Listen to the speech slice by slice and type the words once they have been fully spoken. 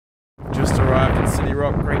arrived at City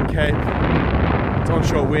Rock, Green Cape. It's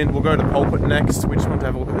onshore wind. We'll go to Pulpit next. We just want to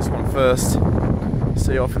have a look at this one first.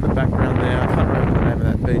 See off in the background there. I can't remember the name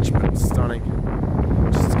of that beach, but it's stunning.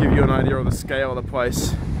 Just to give you an idea of the scale of the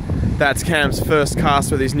place. That's Cam's first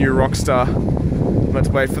cast with his new Rockstar. Let's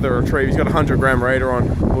wait for the retrieve. He's got a 100-gram radar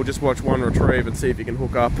on. We'll just watch one retrieve and see if he can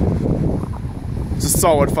hook up. It's a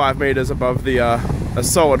solid 5 meters above the, a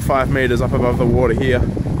solid 5 meters up above the water here.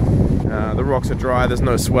 The rocks are dry. There's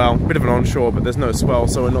no swell. Bit of an onshore, but there's no swell,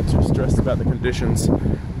 so we're not too stressed about the conditions.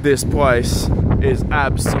 This place is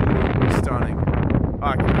absolutely stunning.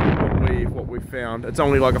 I can't believe what we found. It's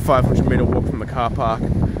only like a 500-meter walk from the car park.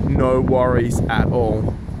 No worries at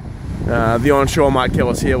all. The onshore might kill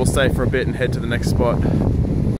us here. We'll stay for a bit and head to the next spot.